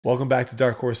Welcome back to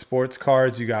Darkhorse Sports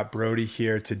Cards. You got Brody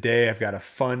here. Today I've got a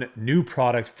fun new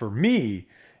product for me.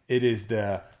 It is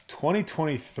the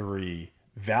 2023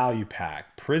 Value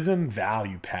Pack, Prizm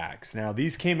Value Packs. Now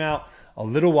these came out a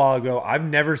little while ago. I've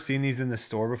never seen these in the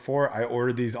store before. I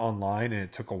ordered these online and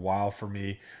it took a while for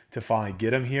me to finally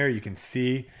get them here. You can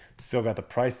see still got the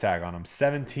price tag on them,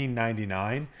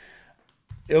 $17.99.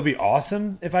 It'll be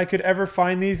awesome if I could ever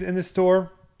find these in the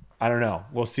store. I don't know.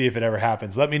 We'll see if it ever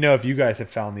happens. Let me know if you guys have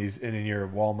found these in your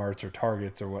Walmarts or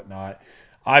Targets or whatnot.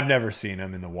 I've never seen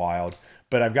them in the wild,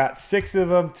 but I've got 6 of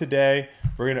them today.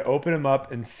 We're going to open them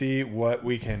up and see what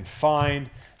we can find.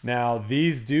 Now,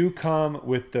 these do come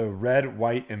with the red,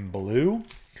 white, and blue.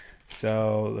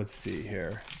 So let's see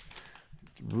here.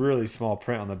 Really small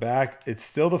print on the back. It's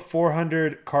still the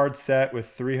 400 card set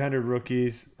with 300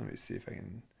 rookies. Let me see if I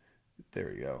can.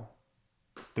 There we go.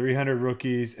 300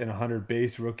 rookies and 100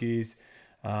 base rookies.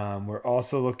 We're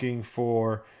also looking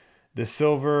for the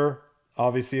silver,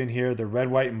 obviously in here. The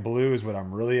red, white, and blue is what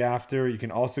I'm really after. You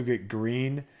can also get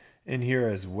green in here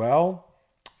as well.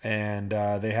 And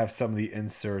they have some of the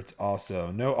inserts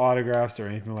also. No autographs or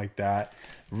anything like that.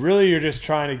 Really, you're just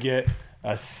trying to get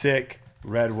a sick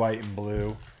red, white, and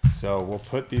blue. So we'll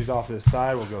put these off to the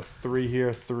side. We'll go 3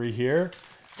 here,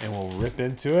 and we'll rip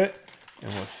into it.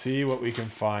 And we'll see what we can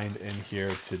find in here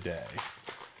today.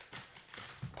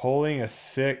 Pulling a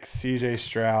sick CJ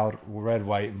Stroud red,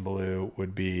 white, and blue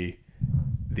would be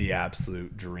the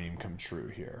absolute dream come true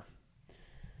here.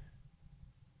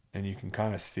 And you can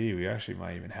kind of see we actually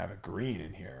might even have a green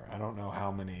in here. I don't know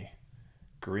how many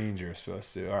greens you're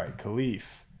supposed to. All right, Khalif,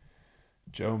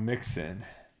 Joe Mixon,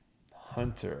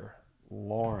 Hunter,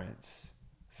 Lawrence,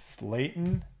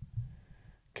 Slayton,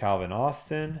 Calvin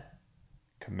Austin,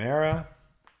 Kamara,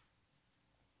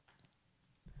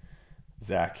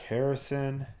 Zach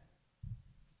Harrison,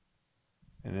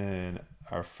 and then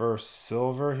our first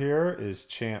silver here is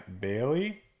Champ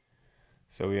Bailey.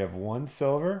 So we have 1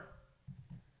 silver,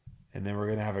 and then we're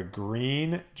going to have a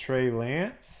green Trey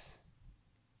Lance.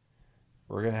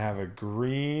 We're going to have a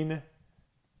green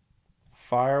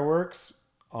fireworks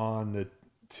on the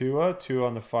two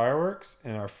on the fireworks,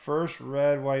 and our first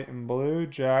red, white, and blue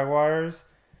Jaguars.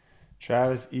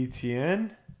 Travis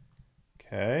Etienne.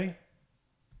 Okay.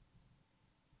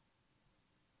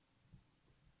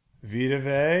 Vita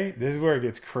Vea. This is where it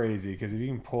gets crazy because if you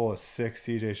can pull a 6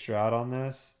 CJ Stroud on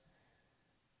this.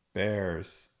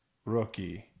 Bears.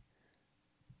 Rookie.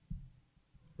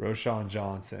 Roshan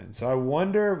Johnson. So I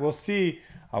wonder, we'll see.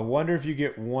 I wonder if you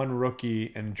get 1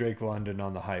 rookie and Drake London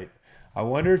on the hype. I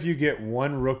wonder if you get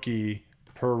 1 rookie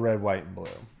per red, white, and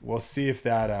blue. We'll see if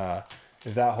that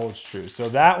holds true. So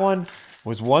that one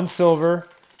was 1 silver,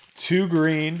 2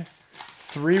 green,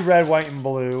 3 red, white, and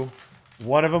blue.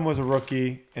 1 of them was a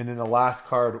rookie, and then the last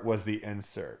card was the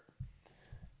insert.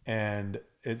 And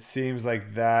it seems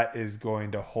like that is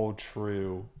going to hold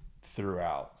true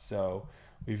throughout. So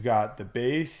we've got the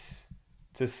base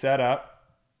to set up.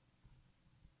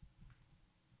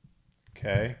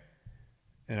 Okay.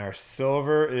 And our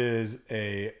silver is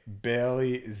a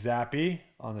Bailey Zappi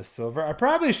on the silver. I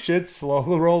probably should slow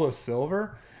roll a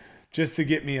silver just to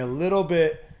get me a little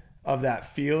bit of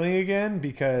that feeling again,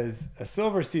 because a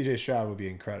silver CJ Stroud would be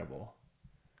incredible.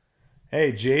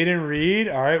 Hey, Jaden Reed.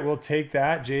 All right, we'll take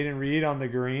that. Jaden Reed on the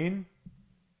green.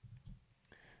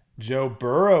 Joe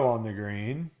Burrow on the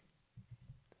green.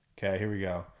 Okay, here we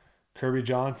go. Kirby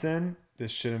Johnson.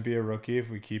 This shouldn't be a rookie if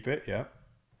we keep it. Yep.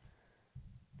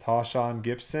 Tashawn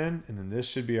Gibson, and then this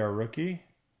should be our rookie.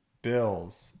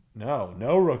 Bills.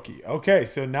 No rookie. Okay,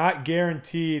 so not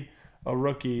guaranteed a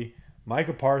rookie.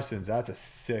 Micah Parsons, that's a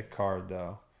sick card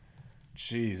though.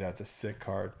 Jeez, that's a sick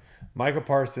card. Micah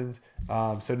Parsons,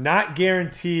 so not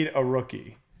guaranteed a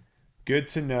rookie. Good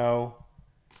to know,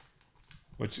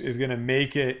 which is going to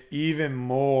make it even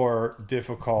more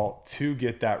difficult to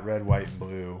get that red, white, and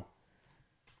blue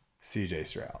CJ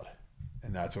Stroud.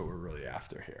 And that's what we're really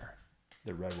after here.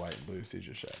 The red, white, and blue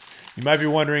CJ Stroud. You might be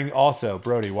wondering also,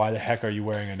 Brody, why the heck are you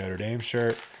wearing a Notre Dame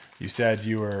shirt? You said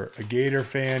you were a Gator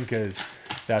fan because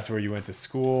that's where you went to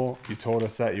school. You told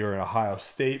us that you're an Ohio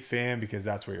State fan because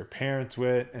that's where your parents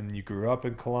went and you grew up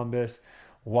in Columbus.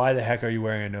 Why the heck are you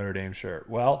wearing a Notre Dame shirt?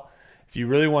 Well, if you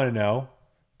really want to know,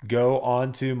 go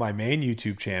on to my main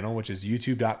YouTube channel, which is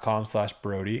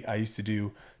youtube.com/Brody. I used to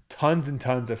do tons and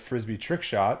tons of Frisbee trick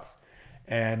shots,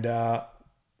 and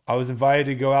I was invited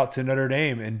to go out to Notre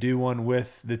Dame and do one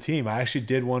with the team. I actually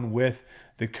did one with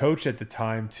the coach at the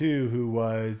time too, who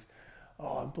was,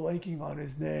 I'm blanking on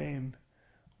his name.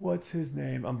 What's his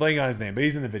name? I'm blanking on his name, but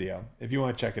he's in the video if you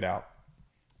want to check it out.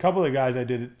 A couple of guys I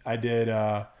did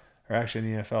are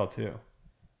actually in the NFL too.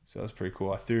 So that's pretty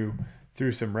cool. I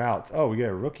threw some routes. Oh, we get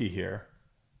a rookie here.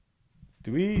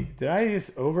 Did I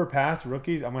just overpass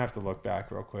rookies? I'm gonna have to look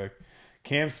back real quick.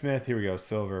 Cam Smith, here we go.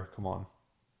 Silver. Come on.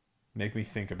 Make me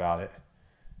think about it.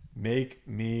 Make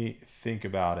me think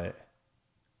about it.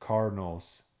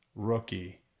 Cardinals,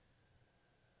 rookie.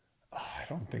 I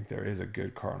don't think there is a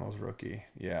good Cardinals rookie.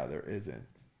 Yeah, there isn't.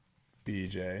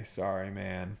 BJ, sorry,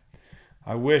 man.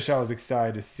 I wish I was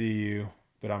excited to see you,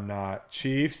 but I'm not.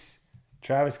 Chiefs,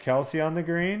 Travis Kelce on the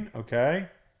green. Okay.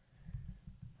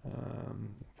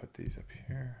 Put these up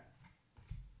here.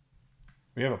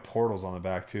 We have a portals on the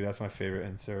back too. That's my favorite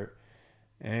insert.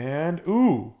 And,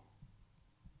 ooh,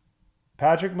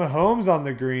 Patrick Mahomes on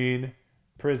the green.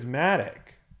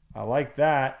 Prismatic. I like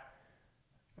that.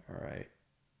 All right.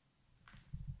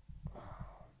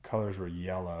 Colors were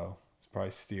yellow. It's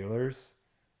probably Steelers.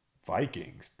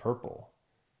 Vikings, purple.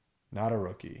 Not a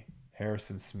rookie.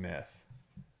 Harrison Smith.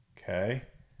 Okay.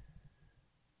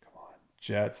 Come on.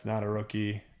 Jets, not a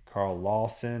rookie. Carl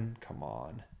Lawson. Come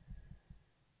on.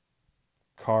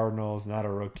 Cardinals, not a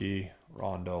rookie.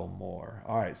 Rondell Moore.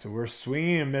 All right, so we're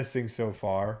swinging and missing so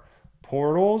far.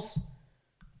 Portals,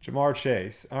 Jamar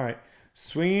Chase. All right,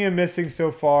 swinging and missing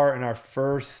so far in our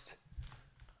first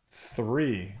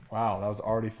 3. Wow, that was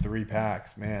already 3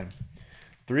 packs, man.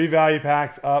 3 value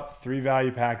packs up, 3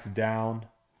 value packs down.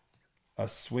 A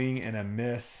swing and a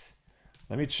miss.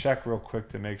 Let me check real quick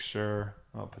to make sure.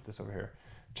 I'll put this over here.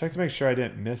 Check to make sure I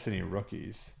didn't miss any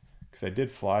rookies, because I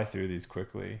did fly through these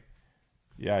quickly.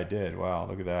 Yeah, I did. Wow,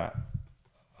 look at that.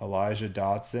 Elijah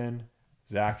Dotson,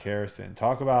 Zach Harrison.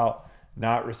 Talk about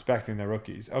not respecting the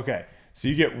rookies. Okay, so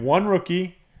you get 1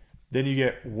 rookie, then you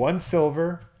get 1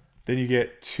 silver, then you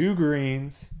get 2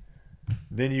 greens,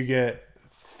 then you get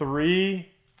 3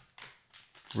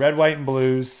 red, white, and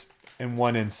blues, and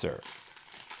 1 insert.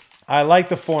 I like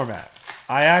the format.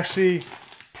 I actually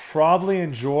probably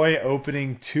enjoy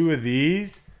opening 2 of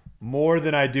these more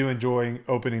than I do enjoying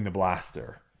opening the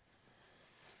blaster.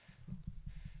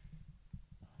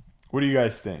 What do you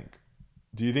guys think?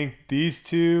 Do you think these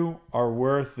 2 are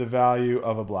worth the value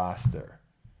of a blaster?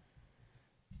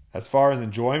 As far as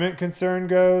enjoyment concern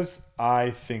goes,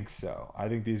 I think so. I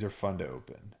think these are fun to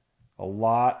open. A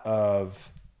lot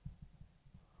of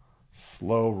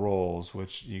slow rolls,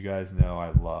 which you guys know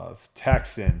I love.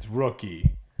 Texans,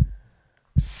 rookie.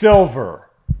 Silver.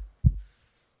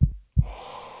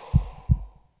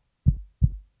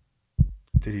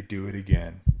 Did he do it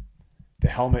again? The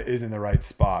helmet is in the right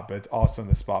spot, but it's also in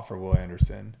the spot for Will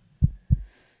Anderson.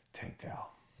 Tank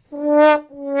towel.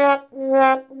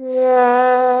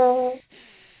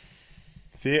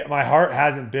 See, my heart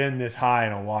hasn't been this high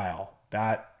in a while.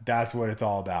 That's what it's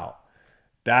all about.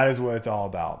 That is what it's all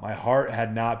about. My heart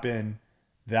had not been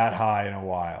that high in a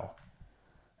while.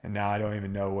 And now I don't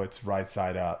even know what's right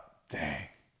side up. Dang.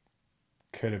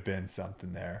 Could have been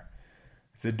something there.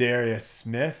 Zadarius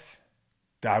Smith.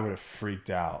 I would have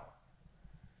freaked out.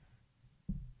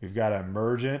 We've got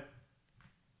Emergent.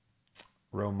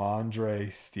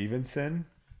 Romandre Stevenson.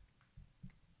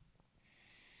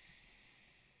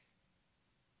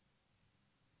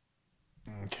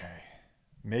 Okay.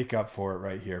 Make up for it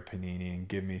right here, Panini, and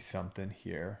give me something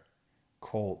here.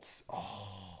 Colts.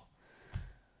 Oh.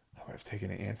 I would have taken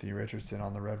Anthony Richardson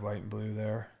on the red, white, and blue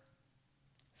there.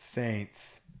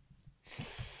 Saints.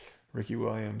 Ricky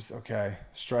Williams. Okay.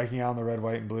 Striking out on the red,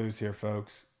 white, and blues here,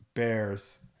 folks.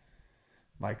 Bears.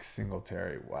 Mike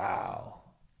Singletary. Wow.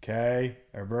 Okay.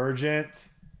 Emergent.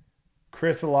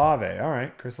 Chris Olave. All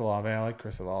right. Chris Olave. I like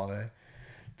Chris Olave.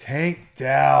 Tank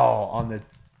Dell on the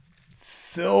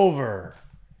silver.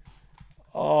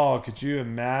 Oh, could you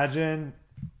imagine?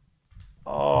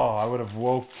 Oh, I would have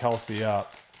woke Kelsey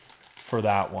up for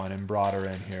that one and brought her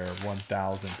in here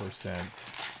 1,000%.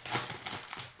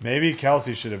 Maybe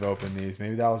Kelsey should have opened these.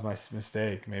 Maybe that was my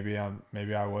mistake. Maybe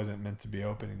I wasn't meant to be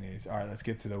opening these. All right, let's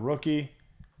get to the rookie.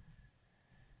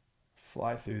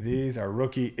 Fly through these. Our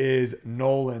rookie is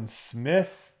Nolan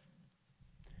Smith.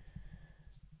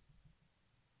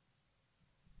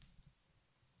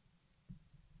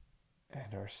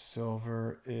 And our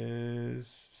silver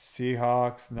is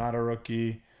Seahawks, not a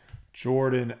rookie.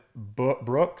 Jordan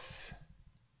Brooks.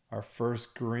 Our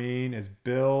first green is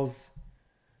Bills.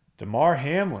 DeMar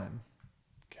Hamlin.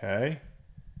 Okay.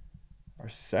 Our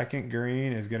second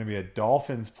green is going to be a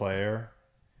Dolphins player.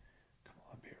 Come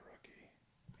on, be a rookie.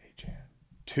 H-Hand.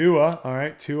 Tua. All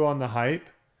right, Tua on the hype.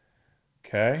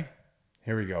 Okay.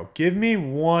 Here we go. Give me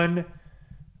one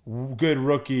good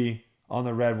rookie on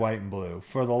the red, white, and blue.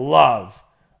 For the love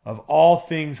of all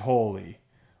things holy.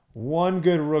 One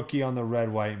good rookie on the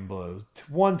red, white, and blue.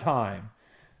 One time.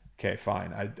 Okay,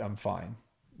 fine. I'm fine.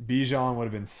 Bijan would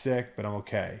have been sick, but I'm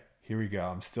okay. Here we go.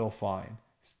 I'm still fine.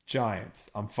 Giants.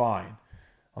 I'm fine.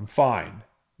 I'm fine.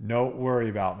 Don't worry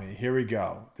about me. Here we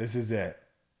go. This is it.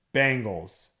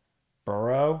 Bengals.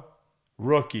 Burrow.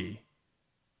 Rookie.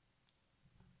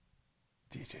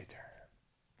 DJ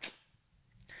Turner.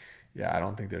 Yeah, I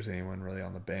don't think there's anyone really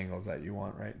on the Bengals that you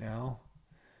want right now.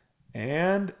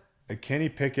 And a Kenny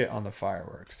Pickett on the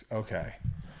fireworks. Okay.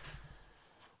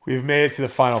 We've made it to the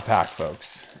final pack,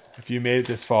 folks. If you made it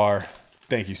this far,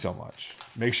 thank you so much.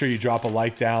 Make sure you drop a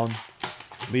like down.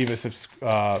 Leave a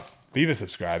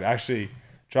subscribe. Actually,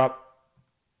 drop.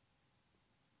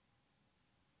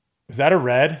 Was that a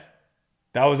red?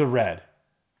 That was a red.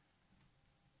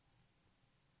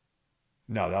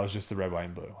 No, that was just the red, white,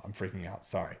 and blue. I'm freaking out.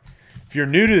 Sorry. If you're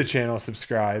new to the channel,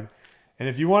 subscribe. And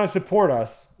if you want to support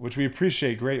us, which we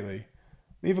appreciate greatly,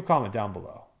 leave a comment down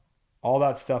below. All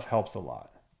that stuff helps a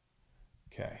lot.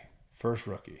 Okay, first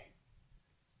rookie.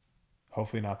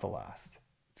 Hopefully not the last.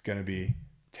 It's going to be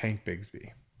Tank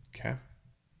Bigsby. Okay.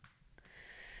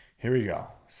 Here we go.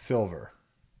 Silver.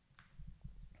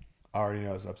 I already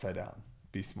know it's upside down.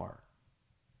 Be smart.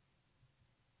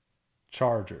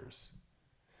 Chargers.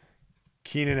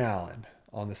 Keenan Allen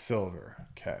on the silver.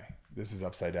 Okay. This is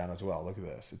upside down as well. Look at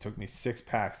this. It took me 6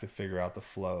 packs to figure out the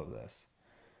flow of this.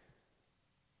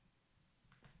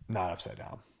 Not upside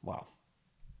down. Wow.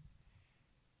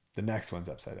 The next one's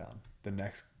upside down.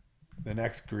 The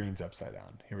next green's upside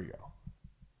down. Here we go.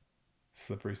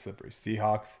 Slippery, slippery.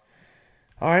 Seahawks.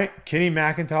 All right. Kenny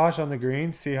McIntosh on the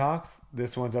green. Seahawks.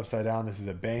 This one's upside down. This is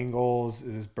a Bengals.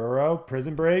 Is this Burrow?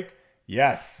 Prison Break?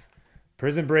 Yes.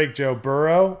 Prison Break, Joe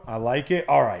Burrow. I like it.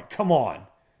 All right. Come on.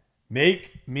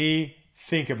 Make me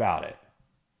think about it.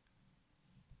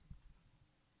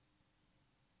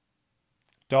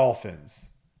 Dolphins.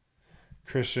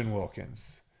 Christian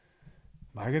Wilkins.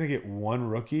 Am I going to get one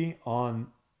rookie on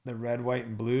the red, white,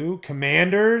 and blue?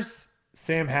 Commanders,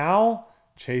 Sam Howell,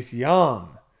 Chase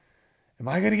Young. Am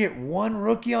I going to get one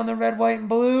rookie on the red, white, and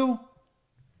blue?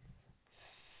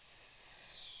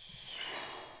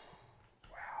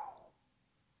 Wow.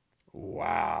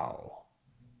 Wow.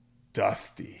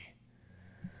 Dusty.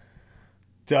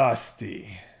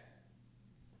 Dusty.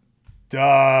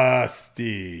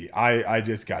 Dusty. I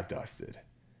just got dusted.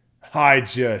 I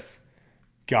just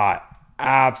got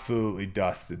absolutely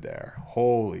dusted there.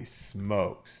 Holy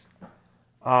smokes.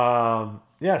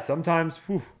 Yeah, sometimes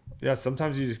you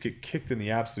just get kicked in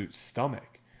the absolute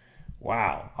stomach.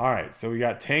 Wow. All right, so we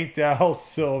got Tank Dell,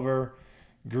 silver,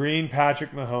 green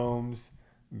Patrick Mahomes,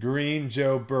 green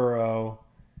Joe Burrow,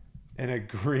 and a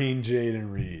green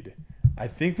Jaden Reed. I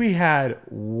think we had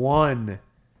one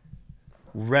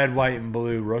red, white, and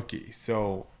blue rookie.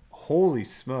 So holy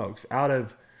smokes. Out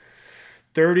of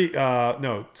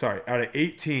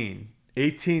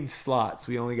 18 slots,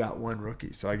 we only got one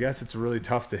rookie. So I guess it's really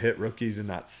tough to hit rookies in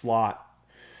that slot.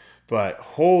 But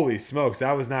holy smokes,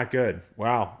 that was not good.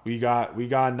 Wow, we got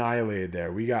annihilated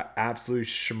there. We got absolutely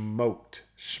smoked,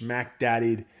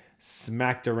 smack-daddied,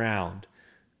 smacked around.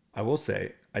 I will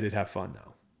say, I did have fun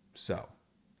though. So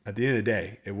at the end of the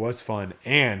day, it was fun.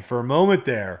 And for a moment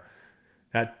there,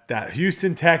 that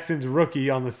Houston Texans rookie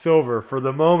on the silver, for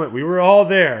the moment, we were all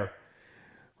there.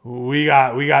 We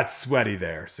got sweaty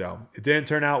there. So it didn't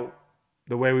turn out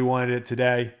the way we wanted it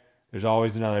today. There's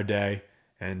always another day.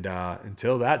 And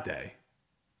until that day,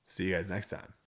 see you guys next time.